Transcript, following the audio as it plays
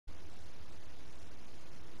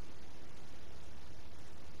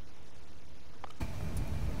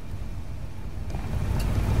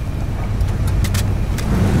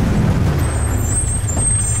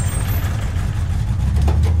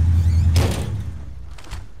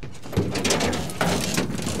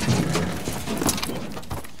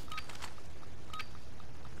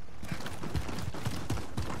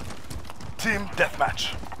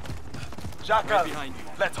deathmatch. Jackal,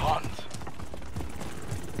 let's hunt.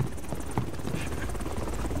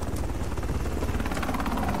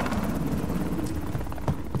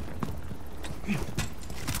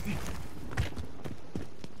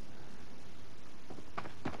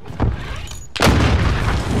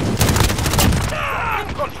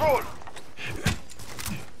 Control.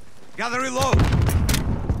 Gather reload.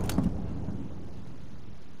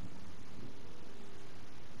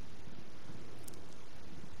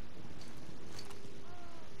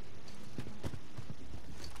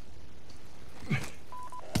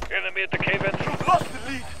 Enemy at the cave entrance. You've lost the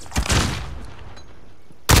lead.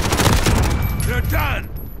 They're done.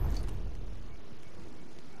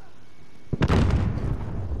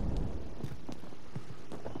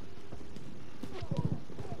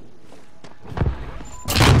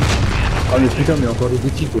 아니 지금이요 거리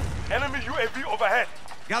미치고 Enemy UAV overhead.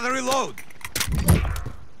 Gather reload.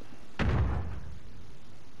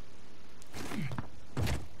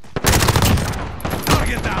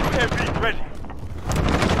 Target down. UAV ready.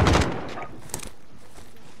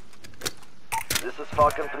 This is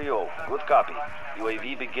Falcon 3-0. Good copy.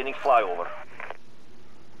 UAV beginning flyover.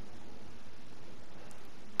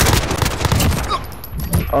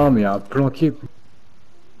 아미야 블록키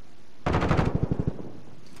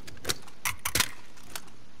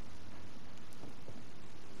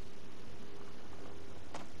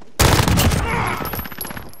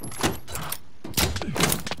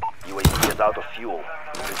UAV is out of fuel.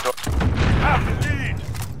 Have the lead.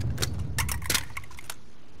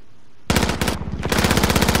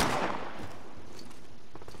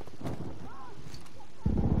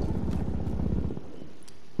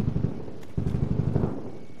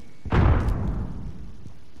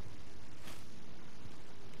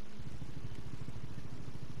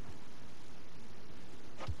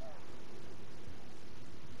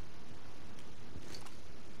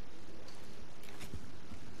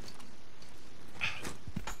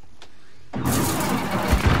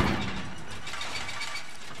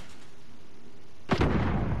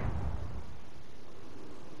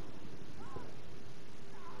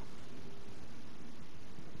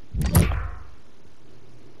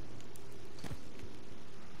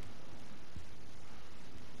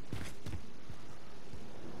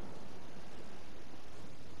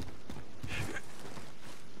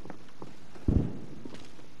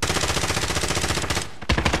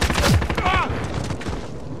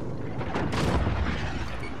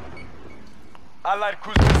 Allied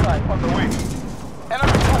cruise missile on the way.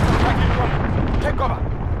 Enemy cluster tracking coming. Take cover.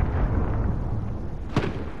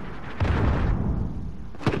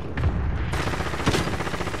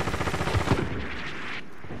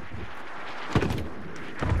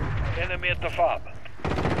 Enemy at the fob.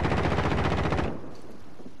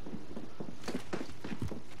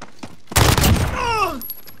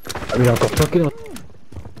 아미야 꺾이는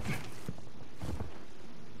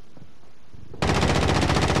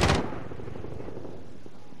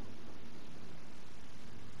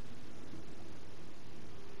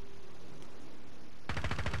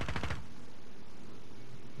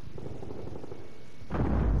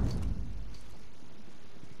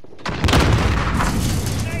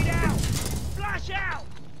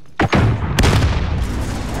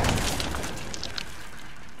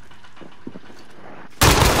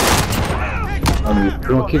아니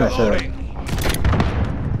블록키가 있어요.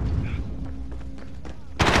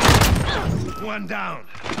 One down.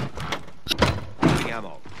 Using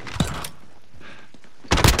ammo.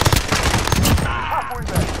 Halfway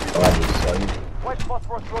there. 아니 아니 White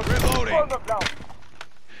phosphorus road. Reloading. Burn them down.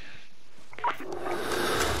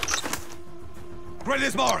 Grid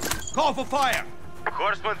is marked. Call for fire.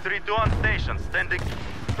 Horseman 3-2 on station. Standing.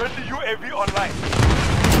 Friendly UAV online.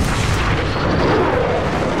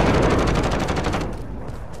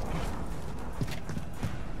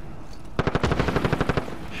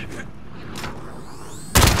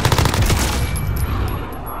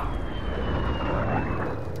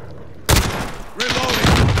 Reloading.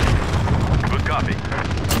 Good copy.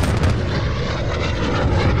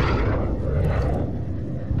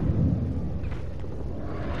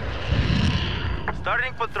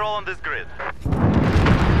 Starting patrol on this grid.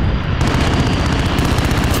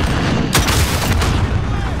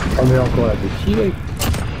 아미야 그거 아주 희가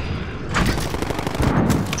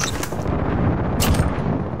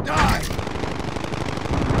Die.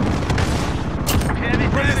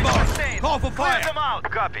 Grid is marked. Call for Clear fire. them out.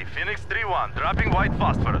 Copy. Phoenix 3-1. Dropping white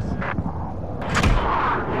phosphorus.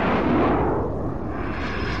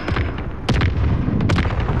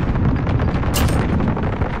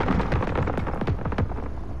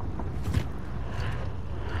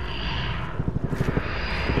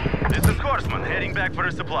 This is Horseman. back for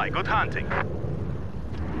a supply. Good hunting.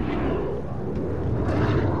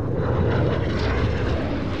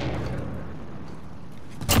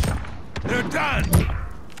 They're done!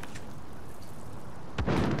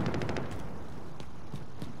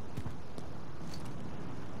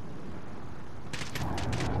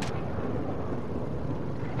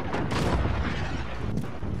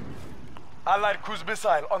 Allied cruise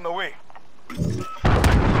missile on the way.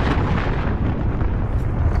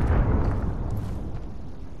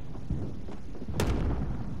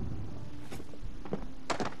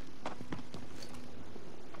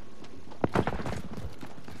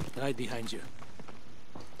 Right behind you.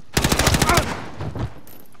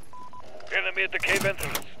 Enemy at the cave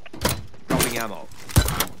entrance. Dropping ammo.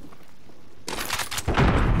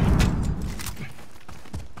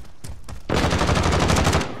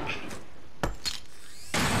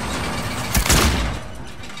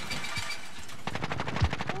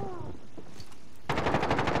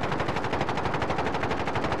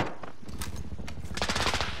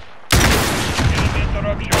 Enemy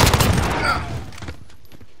interruption.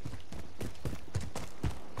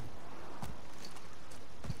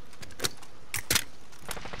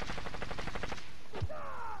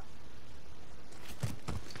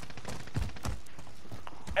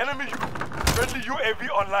 Enemy friendly UAV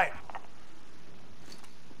online.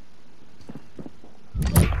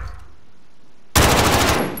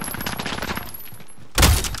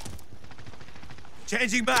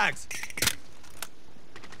 Changing bags!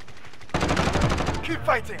 Keep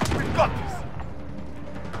fighting. We've got this.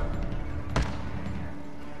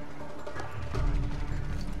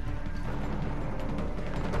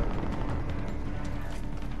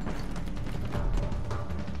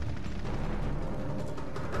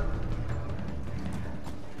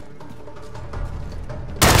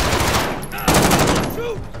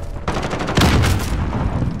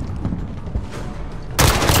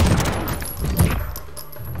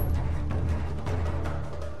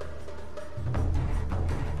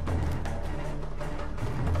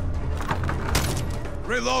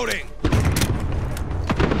 Reloading!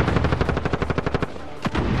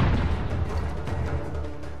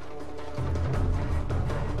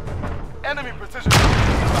 Enemy precision.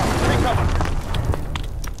 Take cover.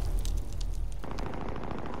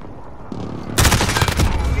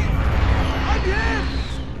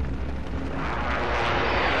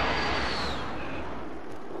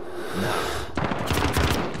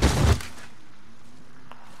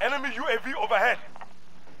 Enemy UAV overhead.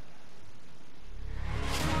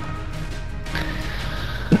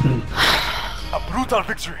 A brutal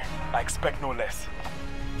victory. I expect no less.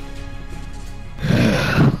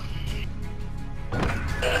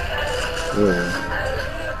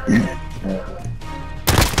 왜?